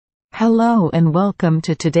Hello and welcome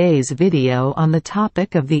to today's video on the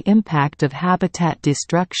topic of the impact of habitat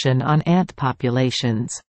destruction on ant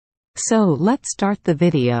populations. So let's start the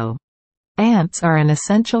video. Ants are an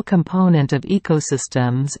essential component of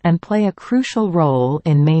ecosystems and play a crucial role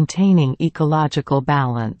in maintaining ecological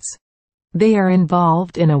balance. They are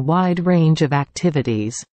involved in a wide range of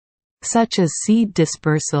activities, such as seed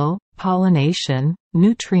dispersal, pollination,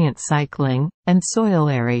 nutrient cycling, and soil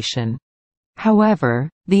aeration. However,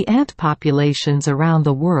 the ant populations around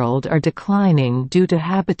the world are declining due to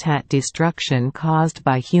habitat destruction caused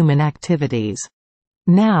by human activities.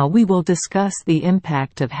 Now we will discuss the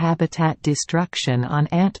impact of habitat destruction on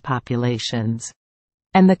ant populations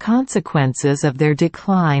and the consequences of their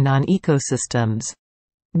decline on ecosystems.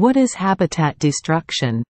 What is habitat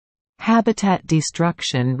destruction? Habitat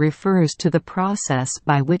destruction refers to the process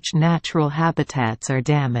by which natural habitats are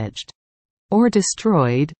damaged or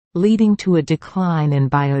destroyed, leading to a decline in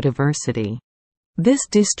biodiversity. This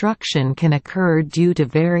destruction can occur due to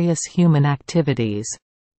various human activities,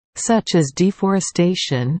 such as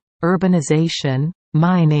deforestation, urbanization,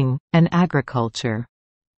 mining, and agriculture.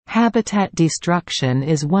 Habitat destruction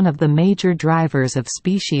is one of the major drivers of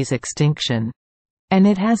species extinction, and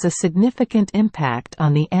it has a significant impact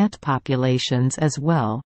on the ant populations as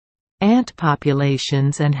well. Ant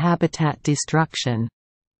populations and habitat destruction.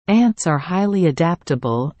 Ants are highly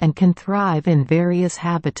adaptable and can thrive in various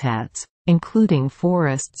habitats, including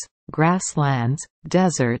forests, grasslands,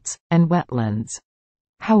 deserts, and wetlands.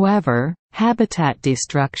 However, habitat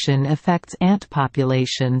destruction affects ant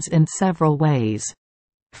populations in several ways.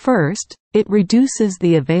 First, it reduces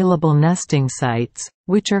the available nesting sites,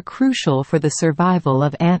 which are crucial for the survival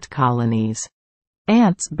of ant colonies.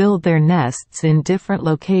 Ants build their nests in different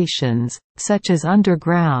locations, such as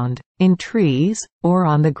underground, in trees, or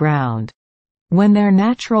on the ground. When their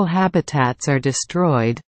natural habitats are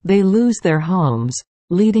destroyed, they lose their homes,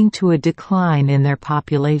 leading to a decline in their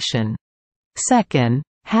population. Second,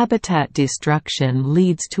 habitat destruction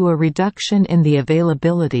leads to a reduction in the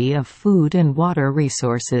availability of food and water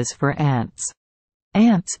resources for ants.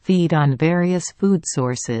 Ants feed on various food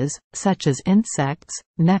sources, such as insects,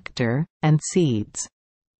 nectar, and seeds.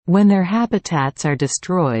 When their habitats are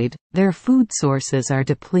destroyed, their food sources are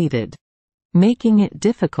depleted, making it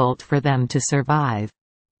difficult for them to survive.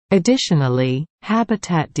 Additionally,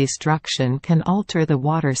 habitat destruction can alter the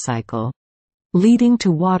water cycle, leading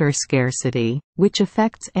to water scarcity, which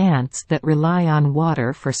affects ants that rely on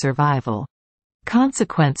water for survival.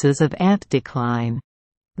 Consequences of ant decline.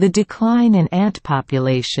 The decline in ant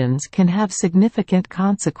populations can have significant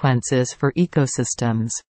consequences for ecosystems.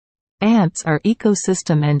 Ants are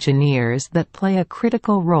ecosystem engineers that play a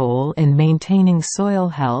critical role in maintaining soil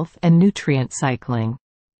health and nutrient cycling.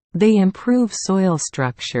 They improve soil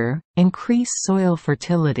structure, increase soil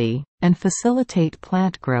fertility, and facilitate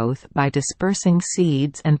plant growth by dispersing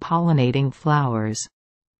seeds and pollinating flowers.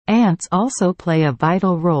 Ants also play a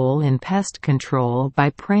vital role in pest control by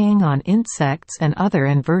preying on insects and other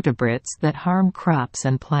invertebrates that harm crops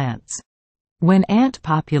and plants. When ant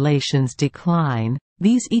populations decline,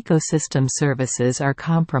 these ecosystem services are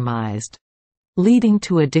compromised, leading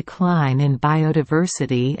to a decline in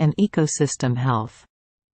biodiversity and ecosystem health.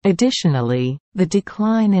 Additionally, the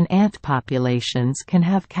decline in ant populations can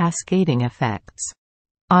have cascading effects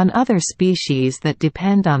on other species that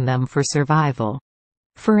depend on them for survival.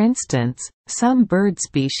 For instance, some bird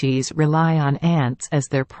species rely on ants as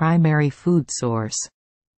their primary food source.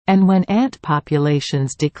 And when ant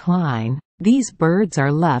populations decline, these birds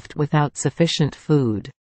are left without sufficient food.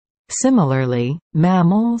 Similarly,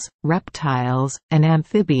 mammals, reptiles, and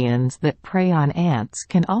amphibians that prey on ants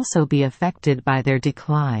can also be affected by their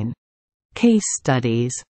decline. Case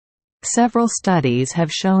studies. Several studies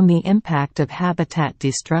have shown the impact of habitat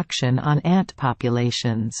destruction on ant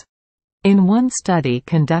populations. In one study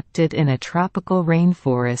conducted in a tropical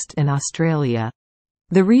rainforest in Australia,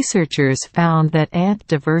 the researchers found that ant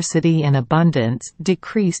diversity and abundance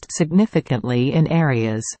decreased significantly in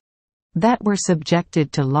areas that were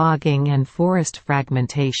subjected to logging and forest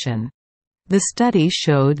fragmentation. The study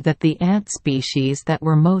showed that the ant species that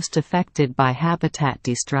were most affected by habitat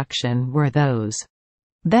destruction were those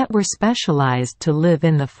that were specialized to live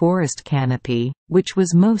in the forest canopy, which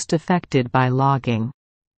was most affected by logging.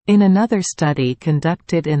 In another study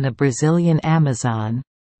conducted in the Brazilian Amazon,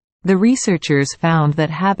 the researchers found that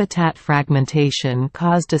habitat fragmentation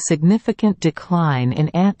caused a significant decline in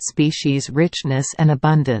ant species richness and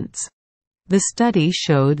abundance. The study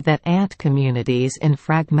showed that ant communities in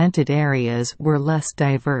fragmented areas were less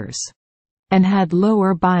diverse and had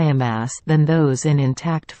lower biomass than those in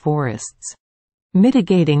intact forests.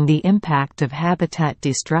 Mitigating the impact of habitat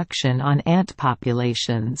destruction on ant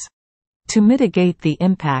populations. To mitigate the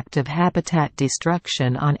impact of habitat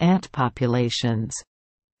destruction on ant populations,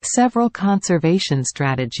 several conservation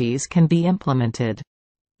strategies can be implemented.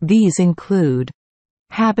 These include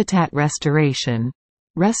habitat restoration.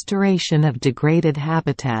 Restoration of degraded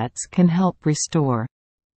habitats can help restore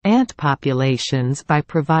ant populations by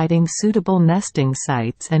providing suitable nesting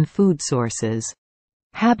sites and food sources.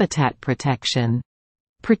 Habitat protection.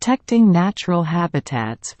 Protecting natural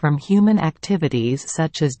habitats from human activities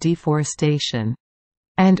such as deforestation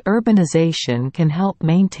and urbanization can help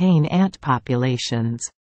maintain ant populations.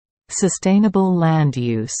 Sustainable land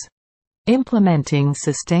use. Implementing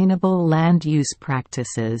sustainable land use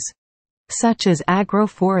practices, such as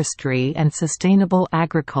agroforestry and sustainable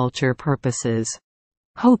agriculture purposes.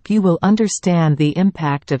 Hope you will understand the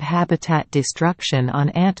impact of habitat destruction on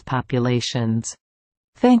ant populations.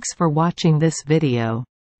 Thanks for watching this video.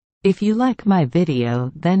 If you like my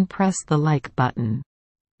video, then press the like button.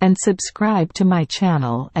 And subscribe to my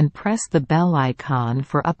channel and press the bell icon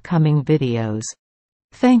for upcoming videos.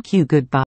 Thank you. Goodbye.